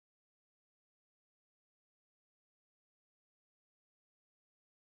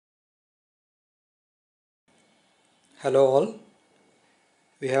Hello all,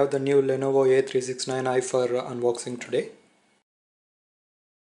 we have the new Lenovo A369i for unboxing today.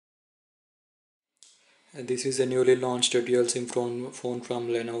 This is a newly launched dual SIM phone from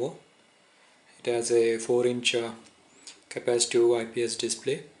Lenovo. It has a 4-inch capacitive IPS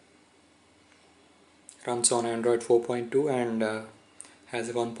display, runs on Android 4.2 and has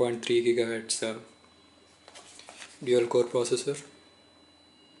a 1.3 GHz dual core processor.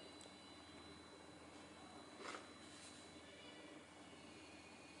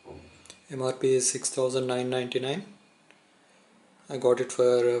 MRP is 6,999. I got it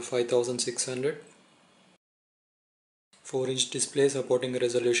for 5,600. 4-inch display supporting a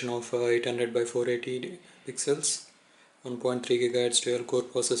resolution of 800 by 480 pixels, 1.3 GHz dual core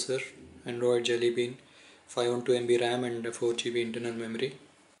processor, Android Jelly Bean, 512 MB RAM and 4 GB internal memory.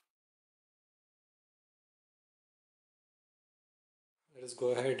 Let us go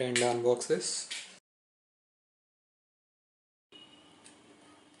ahead and unbox this.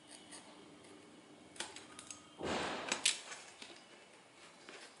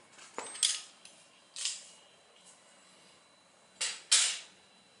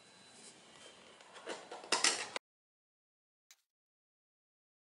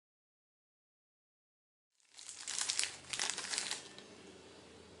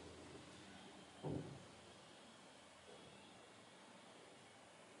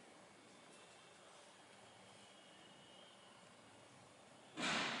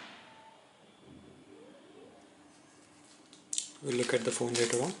 We'll look at the phone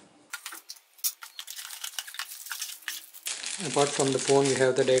later on. Apart from the phone, we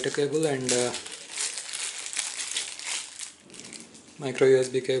have the data cable and micro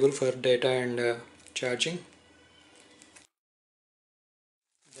USB cable for data and charging.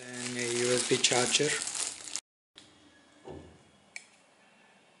 Then a USB charger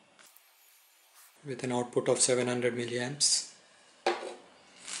with an output of 700 milliamps.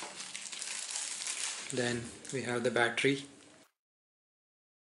 Then we have the battery.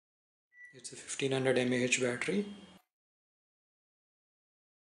 It's a 1500 mAh battery.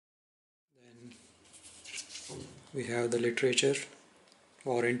 Then we have the literature,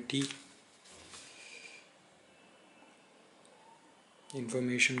 warranty,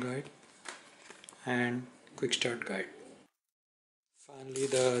 information guide and quick start guide. Finally,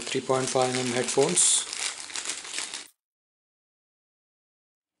 the 3.5mm headphones.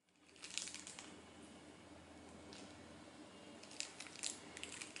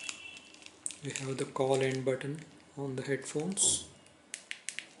 We have the call end button on the headphones.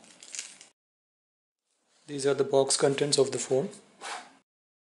 These are the box contents of the phone.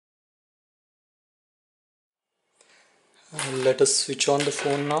 Let us switch on the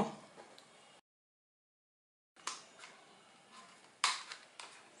phone now.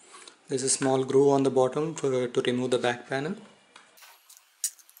 There's a small groove on the bottom to remove the back panel.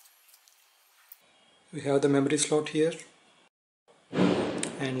 We have the memory slot here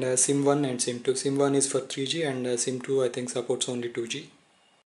and SIM 1 and SIM 2. SIM 1 is for 3G and SIM 2 I think supports only 2G.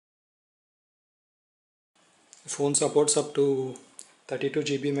 The phone supports up to 32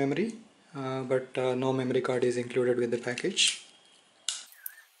 GB memory, but no memory card is included with the package.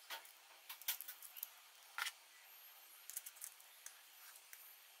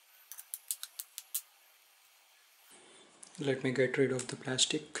 Let me get rid of the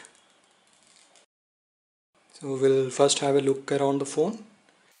plastic. So we'll first have a look around the phone.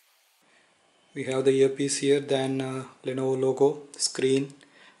 We have the earpiece here, then Lenovo logo, screen,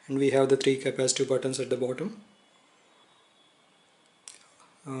 and we have the 3 capacitive buttons at the bottom.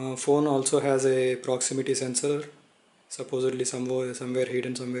 Phone also has a proximity sensor, supposedly somewhere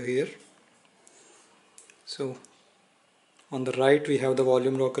hidden somewhere here. So on the right we have the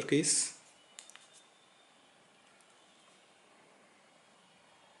volume rocker keys.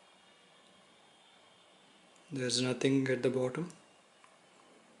 There's nothing at the bottom.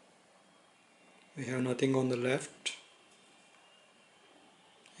 We have nothing on the left.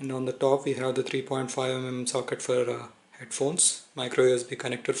 And on the top we have the 3.5mm socket for headphones, micro USB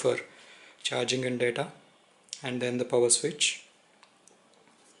connector for charging and data, and then the power switch.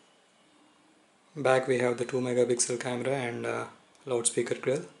 Back we have the 2 megapixel camera and loudspeaker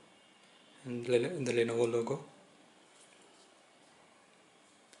grill and the Lenovo logo.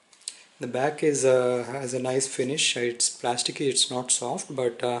 The back has a nice finish. It's plasticky, it's not soft,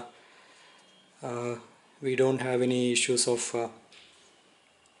 but we don't have any issues of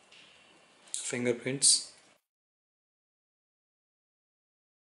fingerprints.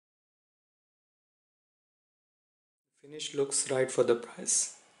 Finish looks right for the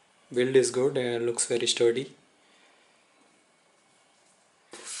price. Build is good and looks very sturdy.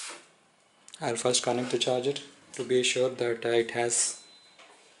 I'll first connect the charger to to be sure that it has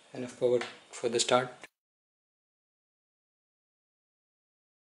enough power for the start.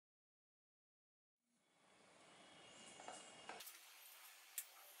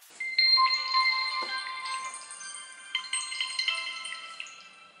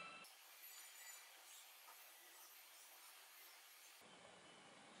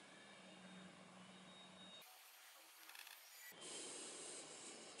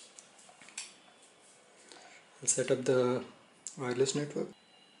 I'll set up the wireless network.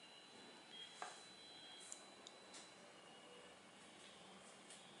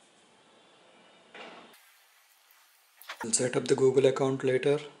 I'll set up the Google account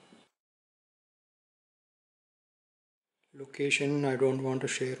later. Location, I don't want to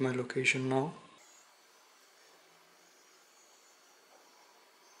share my location now.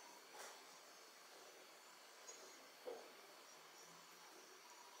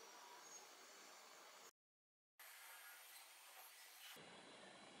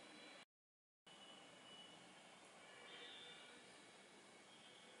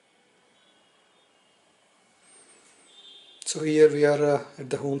 So here we are at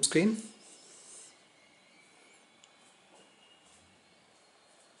the home screen.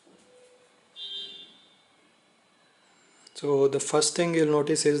 So the first thing you'll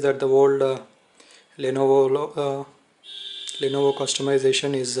notice is that the old Lenovo Lenovo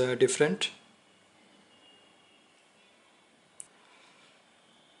customization is different.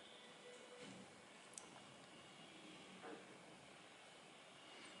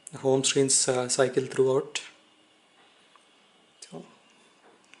 The home screens cycle throughout. So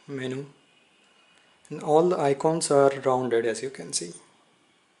menu, and all the icons are rounded, as you can see.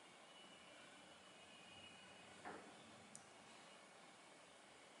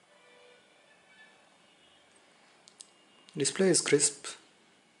 Display is crisp.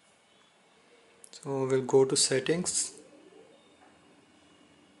 So we'll go to settings.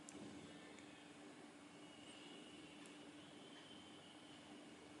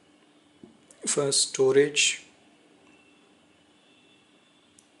 First, storage.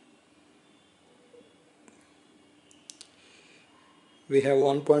 We have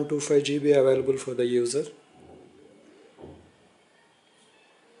 1.25 GB available for the user.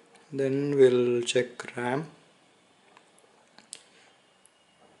 Then we'll check RAM.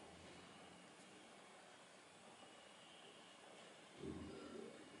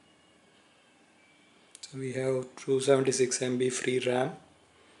 So we have 276 MB free RAM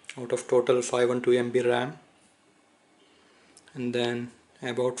out of total 512 MB RAM. And then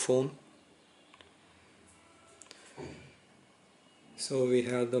about phone. So we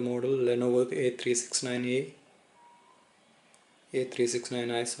have the model Lenovo A369i,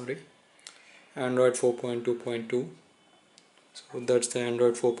 A369i, sorry. Android 4.2.2. So that's the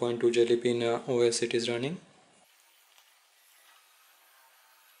Android 4.2 Jelly Bean OS it is running.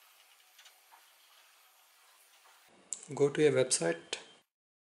 Go to a website.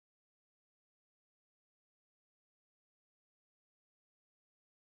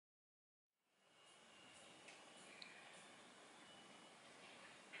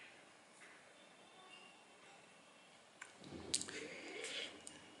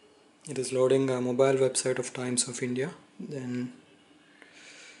 It is loading a mobile website of Times of India. Then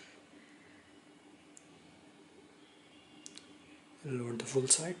load the full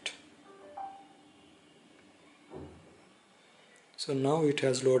site. So now it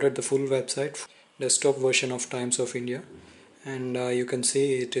has loaded the full website, desktop version of Times of India, and you can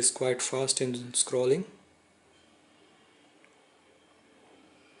see it is quite fast in scrolling.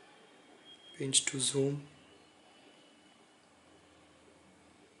 Pinch to zoom.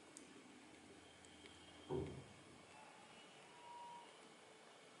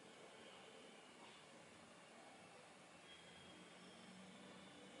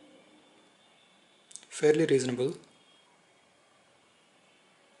 Fairly reasonable.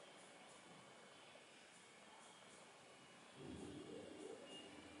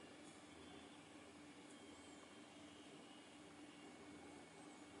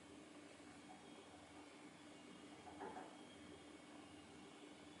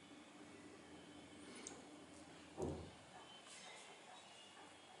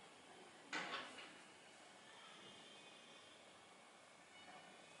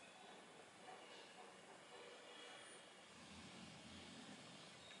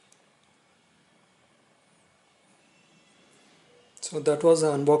 So that was the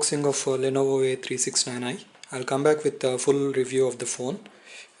unboxing of Lenovo A369i. I'll come back with a full review of the phone.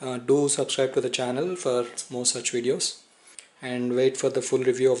 Do subscribe to the channel for more such videos, and wait for the full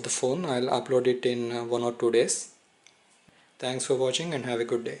review of the phone. I'll upload it in 1 or 2 days. Thanks for watching and have a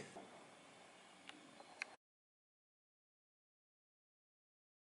good day.